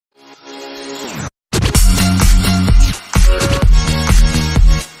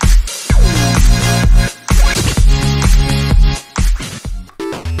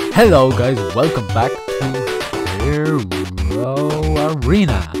Hello guys, welcome back to Hero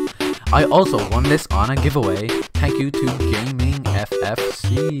Arena. I also won this on a giveaway. Thank you to Gaming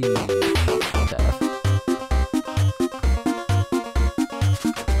FFC. What the F?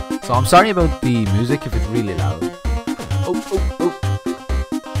 So I'm sorry about the music if it's really loud. Oh.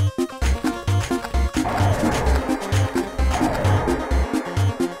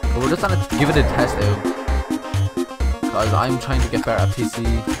 But we're just gonna give it a test out. Because I'm trying to get better at PC.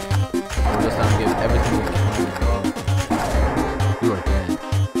 We're just gonna give everything we can a go. You are dead.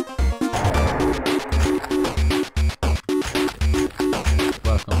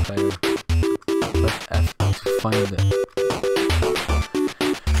 Welcome, player. Press F to find it.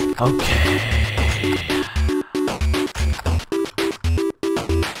 Okay.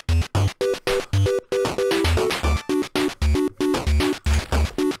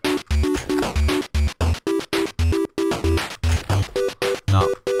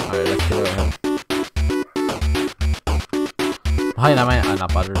 Hi,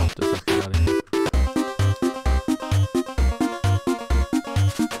 not butter. Just let's get out of here.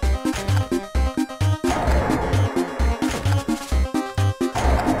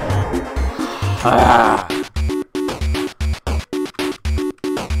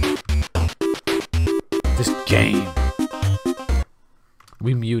 This game.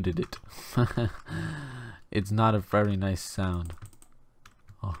 We muted it. It's not a very nice sound.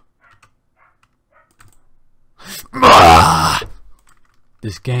 Oh.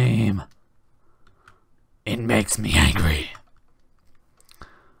 This game, it makes me angry.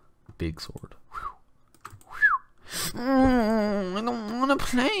 Big sword. I don't want to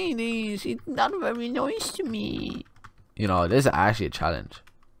play these. It's not very nice to me. You know, this is actually a challenge.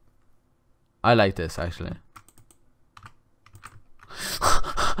 I like this actually.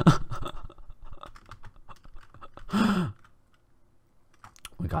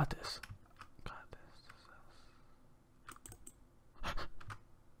 We got this.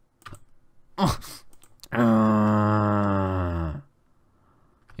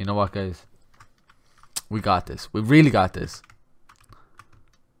 You know what, guys? We got this. We really got this.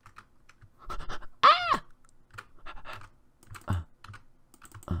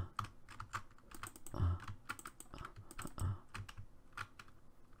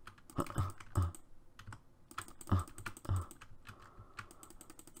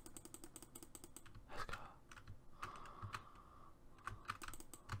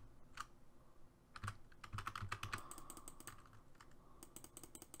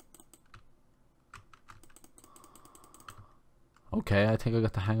 Okay, I think I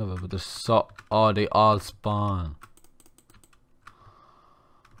got the hang of it, but there's so... Oh, they all spawn.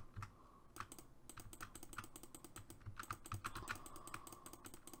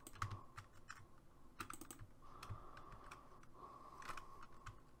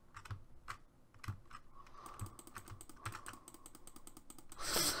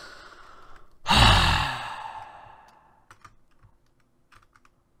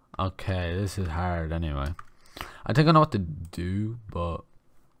 Okay, this is hard anyway. I think I know what to do, but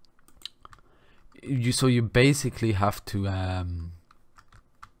you basically have to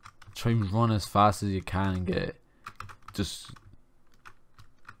try and run as fast as you can and get just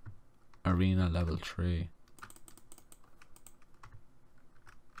arena level 3.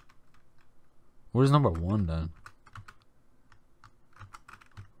 Where's number 1 then?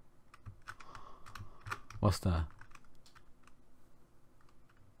 What's that?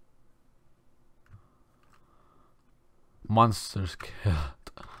 Monsters killed.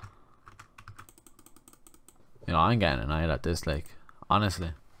 You know, I'm getting an eye at this, like,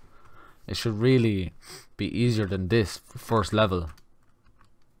 honestly. It should really be easier than this first level.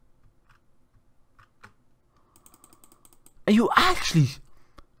 Are you actually...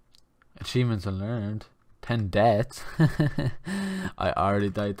 Achievements unlearned. 10 deaths. I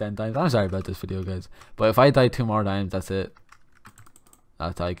already died 10 times. I'm sorry about this video, guys. But if I die 2 more times, that's it.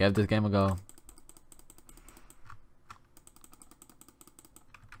 That's how I gave this game a go.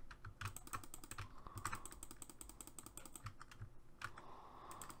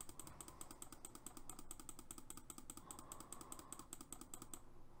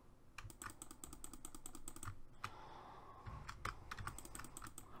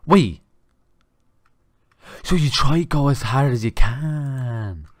 Wait. So you try to go as hard as you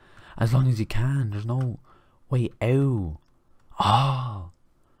can. As long as you can. There's no way out. Oh.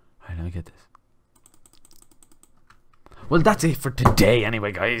 Alright, let me get this. Well, that's it for today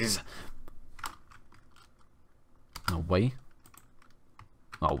anyway, guys. No way.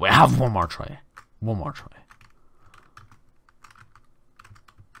 Oh, we have one more try. One more try.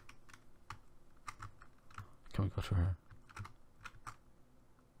 Can we go to her?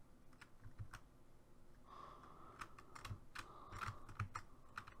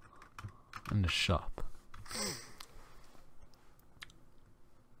 in the shop.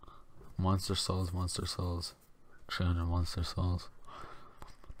 Monster souls, monster souls. 300 monster souls.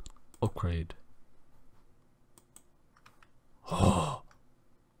 Upgrade. Oh,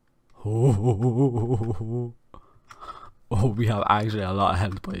 we have actually a lot of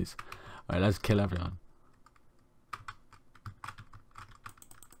health, boys. Alright, let's kill everyone.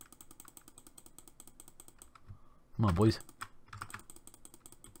 Come on, boys.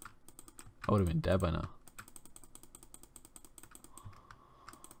 I would have been dead by now.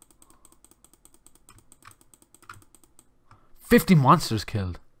 $50 monsters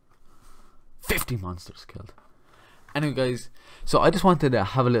killed. 50 monsters killed. Anyway, guys, so I just wanted to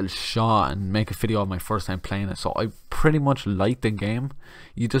have a little shot and make a video of my first time playing it. So I pretty much like the game.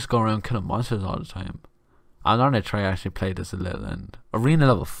 You just go around killing monsters all the time. I'm gonna try actually play this a little, and arena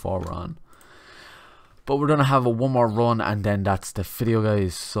level 4 we're on. But we're gonna have one more run and then that's the video,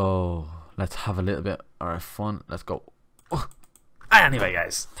 guys. So let's have a little bit of fun. Let's go. Anyway,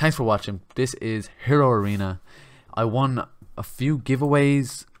 guys, thanks for watching. This is Hero Arena. I won a few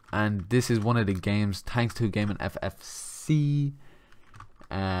giveaways, and this is one of the games, thanks to Gaming FFC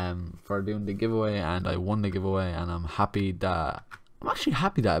for doing the giveaway, and I won the giveaway, and I'm actually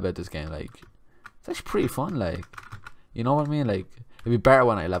happy about this game. Like, it's actually pretty fun, like, you know what I mean? Like, it'd be better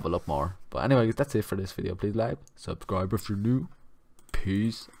when I level up more. But anyway, that's it for this video. Please like, subscribe if you're new.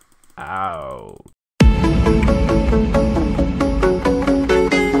 Peace out.